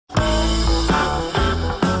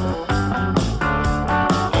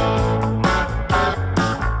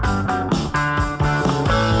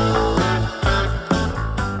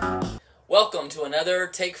welcome to another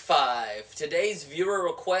Take 5. Today's viewer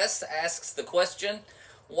request asks the question,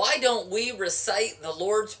 why don't we recite the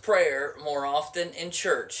Lord's Prayer more often in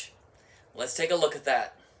church? Let's take a look at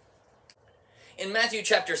that. In Matthew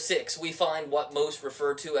chapter 6, we find what most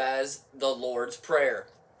refer to as the Lord's Prayer.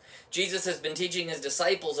 Jesus has been teaching his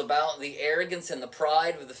disciples about the arrogance and the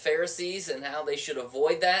pride of the Pharisees and how they should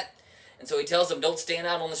avoid that. And so he tells them, don't stand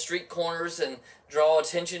out on the street corners and draw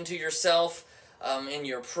attention to yourself in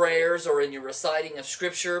your prayers or in your reciting of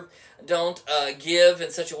Scripture. Don't give in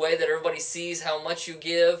such a way that everybody sees how much you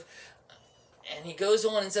give. And he goes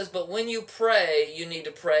on and says, but when you pray, you need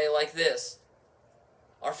to pray like this.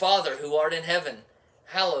 Our Father, who art in heaven,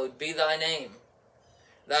 hallowed be thy name.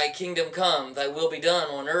 Thy kingdom come, thy will be done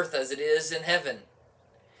on earth as it is in heaven.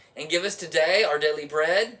 And give us today our daily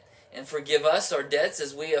bread, and forgive us our debts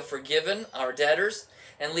as we have forgiven our debtors.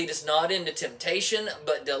 And lead us not into temptation,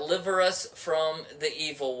 but deliver us from the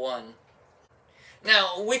evil one.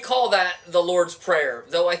 Now, we call that the Lord's Prayer,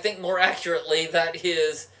 though I think more accurately that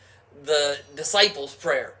is the disciples'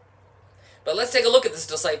 prayer. But let's take a look at this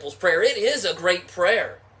disciples' prayer. It is a great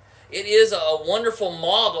prayer. It is a wonderful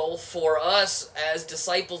model for us as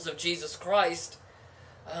disciples of Jesus Christ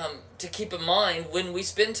to keep in mind when we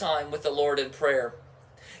spend time with the Lord in prayer.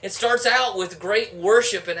 It starts out with great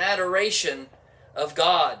worship and adoration of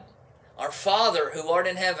God. Our Father, who art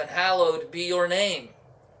in heaven, hallowed be your name.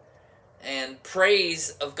 And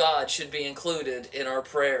praise of God should be included in our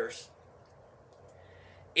prayers.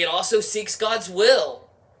 It also seeks God's will.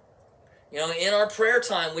 You know, in our prayer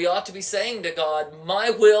time, we ought to be saying to God, my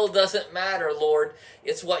will doesn't matter, Lord.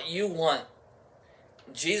 It's what you want.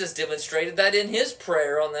 Jesus demonstrated that in his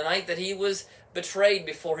prayer on the night that he was betrayed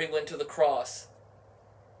before he went to the cross.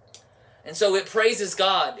 And so it praises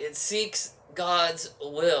God. It seeks God's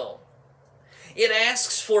will. It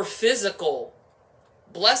asks for physical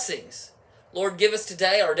blessings. Lord, give us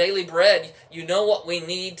today our daily bread. You know what we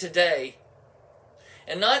need today.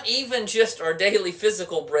 And not even just our daily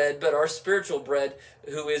physical bread, but our spiritual bread,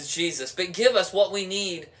 who is Jesus. But give us what we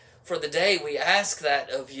need for the day. We ask that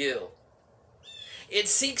of you. It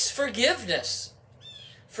seeks forgiveness.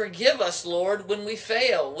 Forgive us, Lord, when we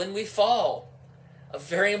fail, when we fall. A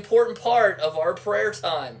very important part of our prayer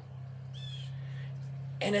time.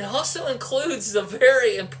 And it also includes a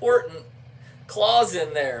very important clause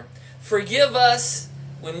in there. Forgive us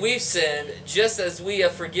when we've sinned, just as we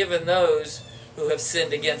have forgiven those who have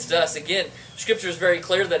sinned against us. Again, Scripture is very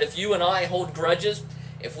clear that if you and I hold grudges,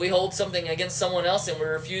 if we hold something against someone else and we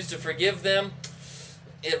refuse to forgive them,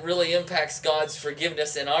 it really impacts God's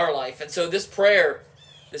forgiveness in our life. And so this prayer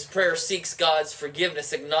seeks God's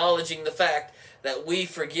forgiveness, acknowledging the fact that we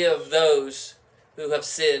forgive those who have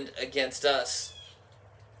sinned against us.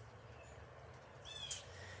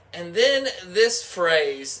 And then this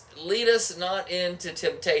phrase, lead us not into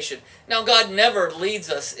temptation. Now, God never leads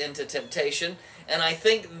us into temptation, and I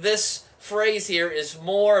think this phrase here is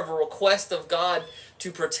more of a request of God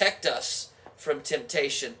to protect us from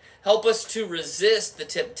temptation. Help us to resist the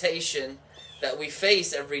temptation that we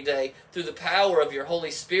face every day through the power of your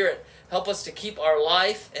Holy Spirit. Help us to keep our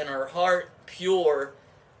life and our heart pure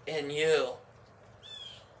in you.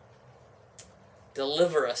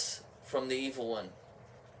 Deliver us from the evil one.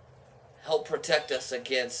 Help protect us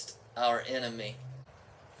against our enemy.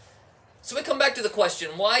 So we come back to the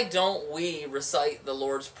question, why don't we recite the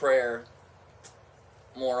Lord's Prayer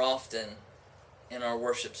more often in our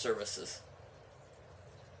worship services?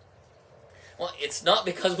 Well, it's not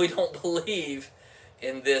because we don't believe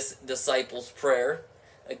in this disciples' prayer.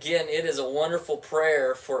 Again, it is a wonderful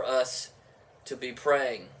prayer for us to be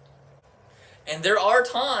praying. And there are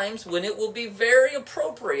times when it will be very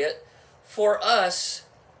appropriate for us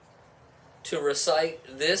to recite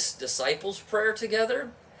this disciples' prayer together,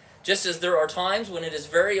 just as there are times when it is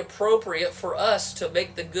very appropriate for us to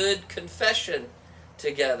make the good confession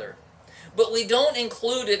together. But we don't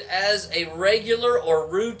include it as a regular or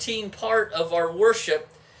routine part of our worship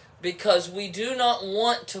because we do not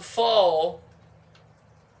want to fall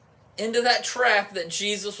into that trap that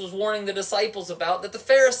Jesus was warning the disciples about, that the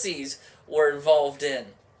Pharisees were involved in.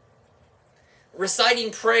 Reciting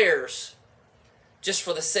prayers just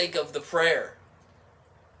for the sake of the prayer.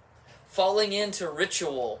 Falling into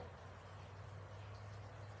ritual.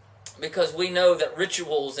 Because we know that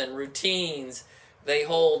rituals and routines, they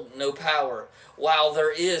hold no power. While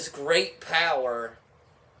there is great power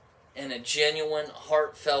in a genuine,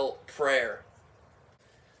 heartfelt prayer.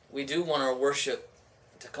 We do want our worship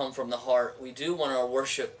to come from the heart. We do want our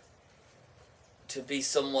worship to be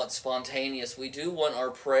somewhat spontaneous. We do want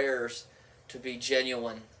our prayers to be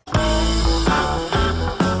genuine.